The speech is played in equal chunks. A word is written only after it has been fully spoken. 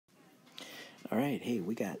All right, hey,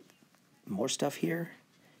 we got more stuff here.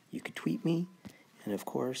 You could tweet me. And of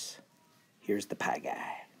course, here's the pie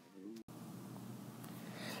guy. All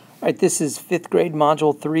right, this is 5th grade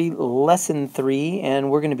Module 3, Lesson 3, and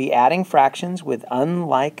we're going to be adding fractions with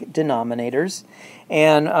unlike denominators.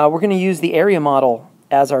 And we're going to use the area model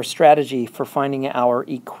as our strategy for finding our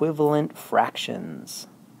equivalent fractions.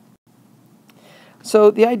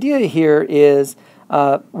 So the idea here is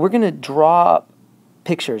we're going to draw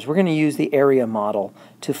pictures. We're going to use the area model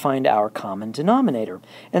to find our common denominator.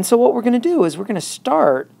 And so what we're going to do is we're going to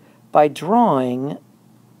start by drawing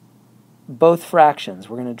both fractions.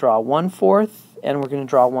 We're going to draw 1/4 and we're going to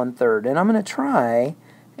draw 1/3. And I'm going to try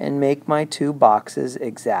and make my two boxes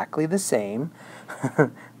exactly the same.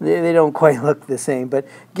 They don't quite look the same, but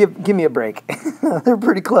give me a break. They're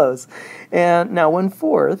pretty close. And now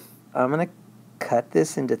 1/4, I'm going to cut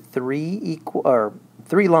this into three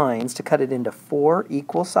lines to cut it into 4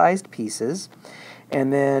 equal-sized pieces.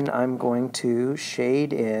 And then I'm going to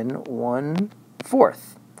shade in 1/4.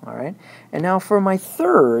 All right. And now for my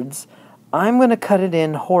thirds, I'm going to cut it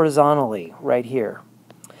in horizontally right here.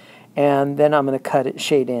 And then I'm going to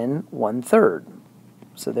shade in 1/3.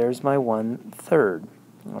 So there's my 1/3.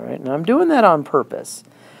 All right. And I'm doing that on purpose.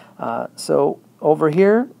 So over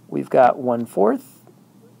here, we've got 1/4.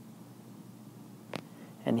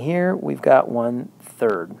 And here we've got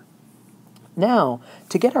 1/3. Now,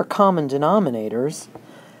 to get our common denominators,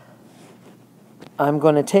 I'm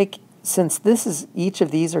going to take, since each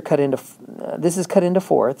of these are cut into, this is cut into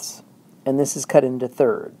fourths, and this is cut into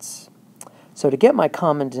thirds. So to get my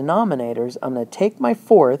common denominators, I'm going to take my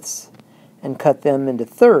fourths and cut them into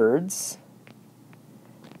thirds,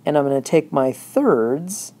 and I'm going to take my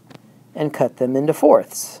thirds and cut them into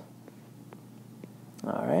fourths.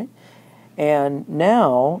 All right. And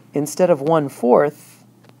now, instead of 1/4,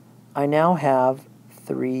 I now have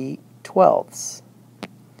 3/12.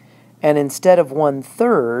 And instead of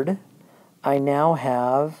 1/3, I now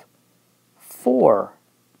have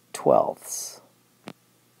 4/12.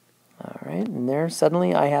 All right, and there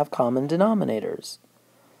suddenly I have common denominators.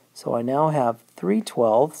 So I now have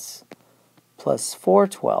 3/12 plus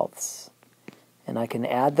 4/12. And I can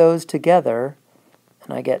add those together,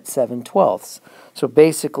 and I get 7/12. So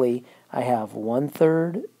basically, I have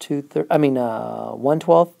 1/3,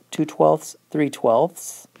 1/12, 2/12,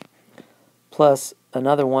 3/12, plus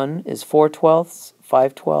another one is 4/12,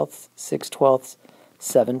 5/12, 6/12,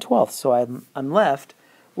 7/12. So I'm left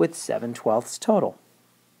with 7/12 total.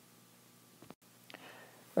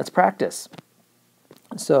 Let's practice.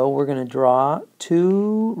 So we're going to draw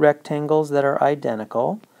 2 rectangles that are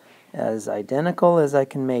identical as I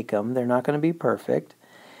can make them. They're not going to be perfect.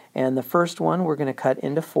 And the first one we're going to cut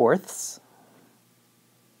into fourths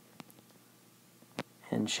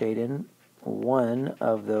and shade in one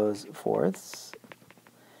of those fourths.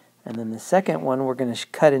 And then the second one we're going to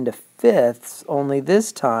cut into fifths, only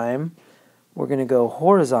this time we're going to go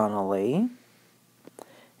horizontally,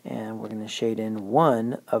 and we're going to shade in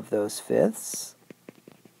one of those fifths.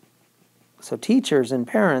 So teachers and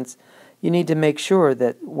parents, you need to make sure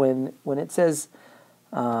that when it says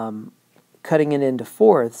cutting it into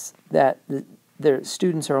fourths, that the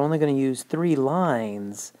students are only going to use 3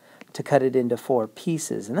 lines to cut it into 4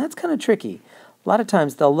 pieces. And that's kind of tricky. A lot of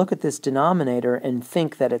times they'll look at this denominator and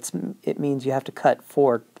think that it means you have to cut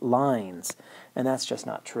 4 lines, and that's just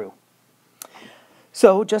not true.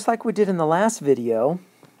 So just like we did in the last video,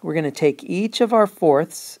 we're going to take each of our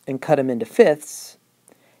fourths and cut them into fifths,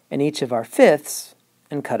 and each of our fifths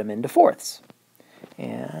and cut them into fourths.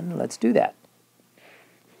 And let's do that.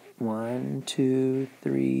 1, 2,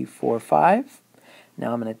 3, 4, 5.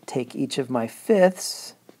 Now I'm going to take each of my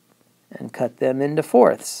fifths and cut them into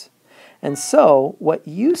fourths. And so what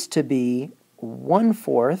used to be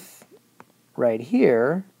 1/4 right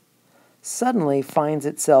here suddenly finds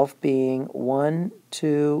itself being 1,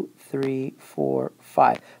 2, 3, 4,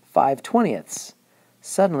 5. 5/20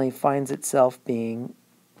 suddenly finds itself being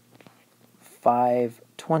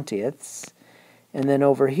 5/20. And then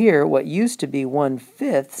over here, what used to be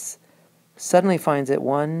 1/5 suddenly finds it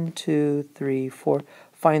 1, 2, 3, 4,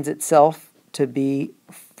 finds itself to be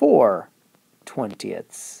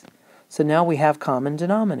 4/20. So now we have common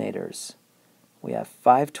denominators. We have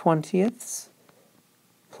 5/20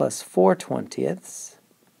 plus 4/20,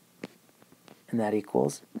 and that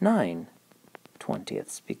equals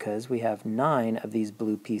 9/20 because we have 9 of these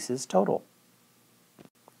blue pieces total.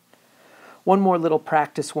 One more little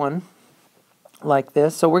practice one like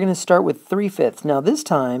this. So we're going to start with 3/5. Now this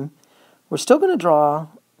time, we're still going to draw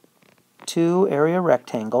 2 area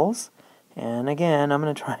rectangles. And again, I'm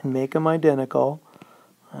going to try and make them identical.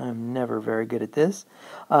 I'm never very good at this.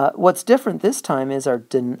 What's different this time is our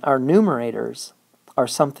numerators are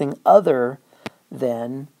something other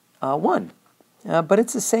than 1. But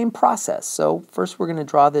it's the same process. So first we're going to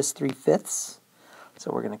draw this 3/5.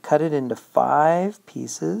 So we're going to cut it into 5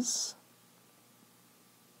 pieces.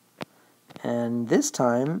 And this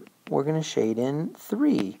time we're going to shade in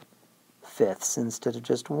 3/5 instead of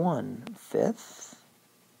just 1/5.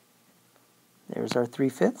 There's our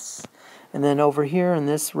 3/5. And then over here in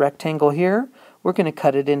this rectangle here, we're going to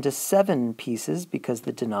cut it into 7 pieces because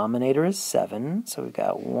the denominator is 7. So we've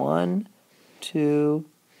got 1, 2,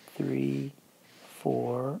 3,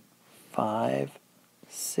 4, 5,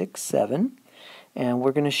 6, 7. And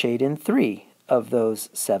we're going to shade in 3 of those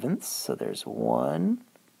 7ths. So there's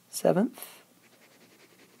 1/7,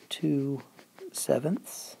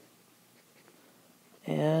 2/7,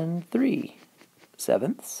 and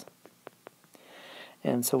 3/7.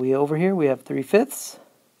 And so over here we have 3/5,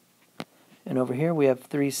 and over here we have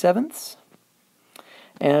 3/7.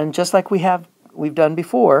 And just like we've done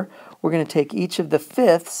before, we're going to take each of the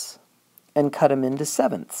 5ths and cut them into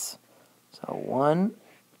 7ths. So 1,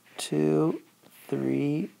 2,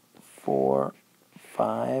 3, 4,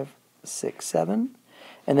 5, 6, 7.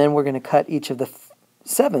 And then we're going to cut each of the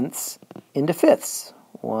 7ths into 5ths.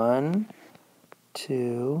 1,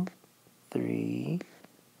 2, 3,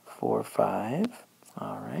 4, 5.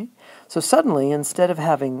 All right. So suddenly, instead of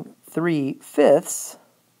having 3/5,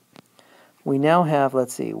 we now have,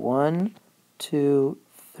 let's see, 1, 2,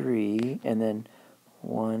 3, and then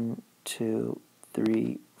 1, 2,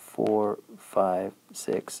 3, 4, 5,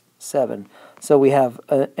 6, 7. So we have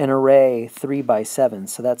an array 3 by 7.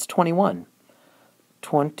 So that's 21.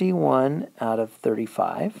 21 out of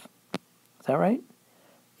 35. Is that right?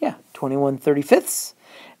 Yeah, 21 35ths.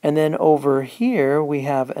 And then over here we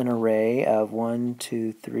have an array of 1,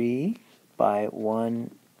 2, 3 by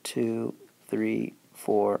 1, 2, 3,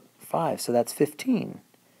 4, 5. So that's 15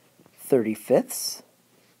 35ths.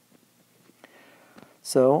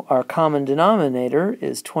 So our common denominator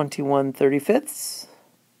is 21 35ths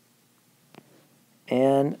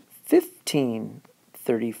and 15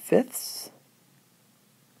 35ths.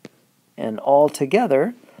 And all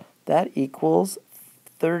together, that equals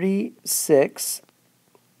 36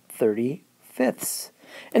 35ths.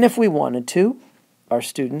 And if we wanted to, our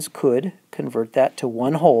students could convert that to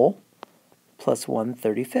 1 whole plus 1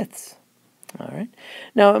 35ths. All right.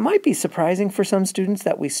 Now, it might be surprising for some students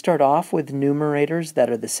that we start off with numerators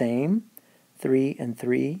that are the same, 3 and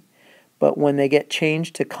 3, but when they get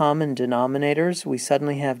changed to common denominators, we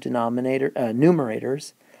suddenly have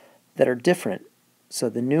numerators that are different. So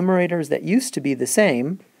the numerators that used to be the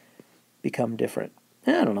same become different.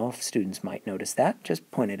 And I don't know if students might notice that. Just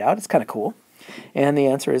point it out. It's kind of cool. And the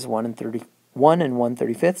answer is 1 and 1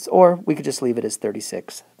 35ths, or we could just leave it as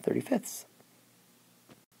 36 35ths.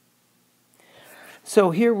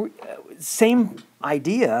 So here, same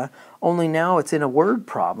idea, only now it's in a word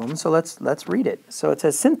problem. So let's read it. So it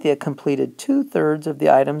says, Cynthia completed 2/3 of the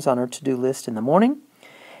items on her to-do list in the morning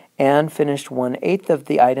and finished 1/8 of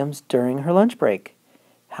the items during her lunch break.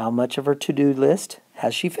 How much of her to-do list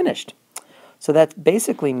has she finished? So that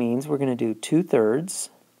basically means we're going to do 2/3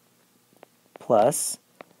 plus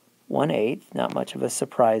 1/8. Not much of a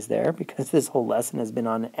surprise there because this whole lesson has been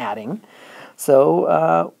on adding.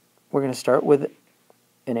 So we're going to start with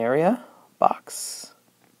an area box,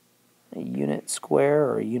 a unit square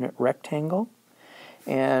or a unit rectangle,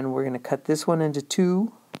 and we're going to cut this one into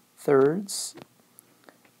 2/3.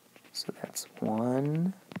 So that's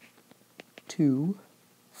 1,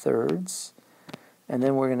 2/3. And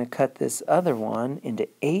then we're going to cut this other one into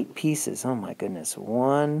 8 pieces. Oh my goodness. I'm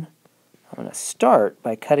going to start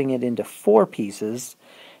by cutting it into 4 pieces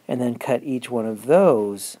and then cut each one of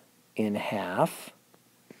those in half.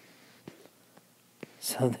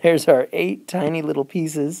 So there's our 8 tiny little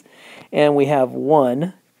pieces, and we have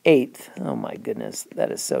 1/8. Oh my goodness, that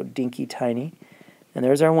is so dinky tiny. And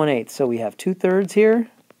there's our 1/8. So we have 2/3 here,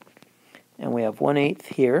 and we have 1/8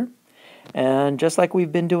 here. And just like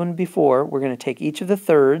we've been doing before, we're going to take each of the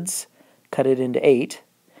thirds, cut it into 8,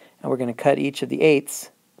 and we're going to cut each of the 8ths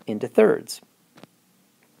into thirds.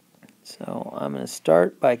 So I'm going to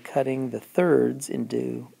start by cutting the thirds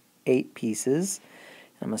into 8 pieces.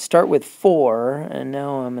 I'm going to start with 4, and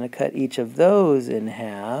now I'm going to cut each of those in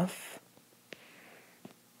half.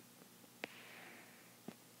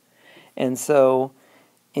 And so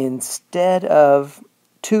instead of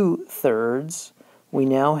 2/3, we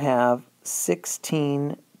now have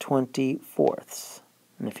 16/24.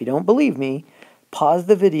 And if you don't believe me, pause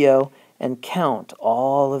the video and count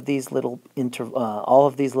all of these little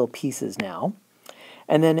pieces now.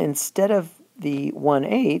 And then instead of the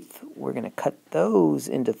 1/8, we're going to cut those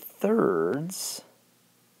into thirds.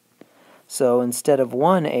 So instead of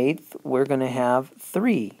 1/8, we're going to have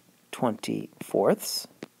 3/24.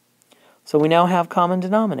 So we now have common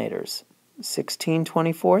denominators.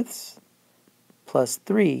 16/24 plus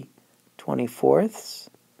 3/24,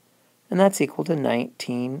 and that's equal to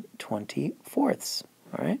 19/24.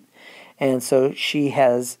 All right? And so she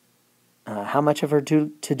has, how much of her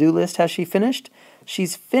to-do list has she finished?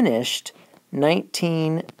 She's finished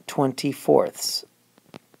 19/24.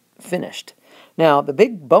 Finished. Now, the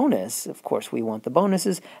big bonus, of course we want the bonus,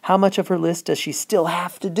 is how much of her list does she still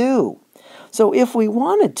have to do? So if we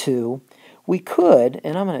wanted to, we could,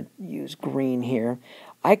 and I'm going to use green here,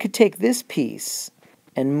 I could take this piece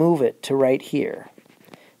and move it to right here.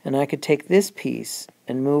 And I could take this piece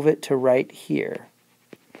and move it to right here.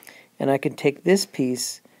 And I could take this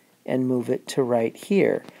piece and move it to right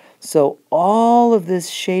here. So all of this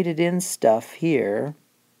shaded in stuff here,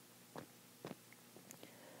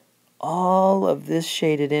 all of this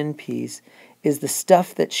shaded in piece is the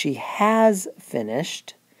stuff that she has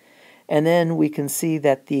finished. And then we can see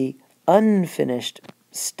that the unfinished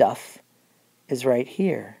stuff is right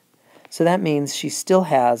here. So that means she still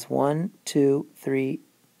has 1, 2, 3,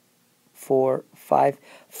 4, 5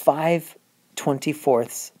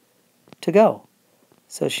 5/24 to go.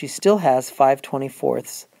 So she still has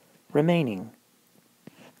 5/24 remaining.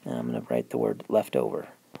 And I'm going to write the word leftover.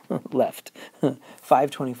 Left.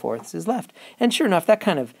 5/24 is left. And sure enough, that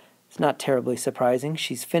kind of is not terribly surprising.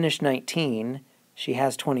 She's finished 19. She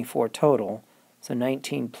has 24 total. So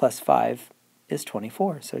 19 plus 5 is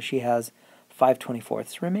 24. So she has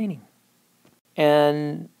 5/24 remaining.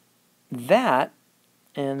 And that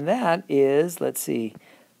is, let's see,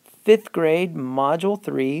 5th grade, Module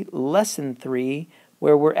 3, Lesson 3,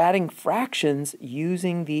 where we're adding fractions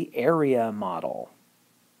using the area model.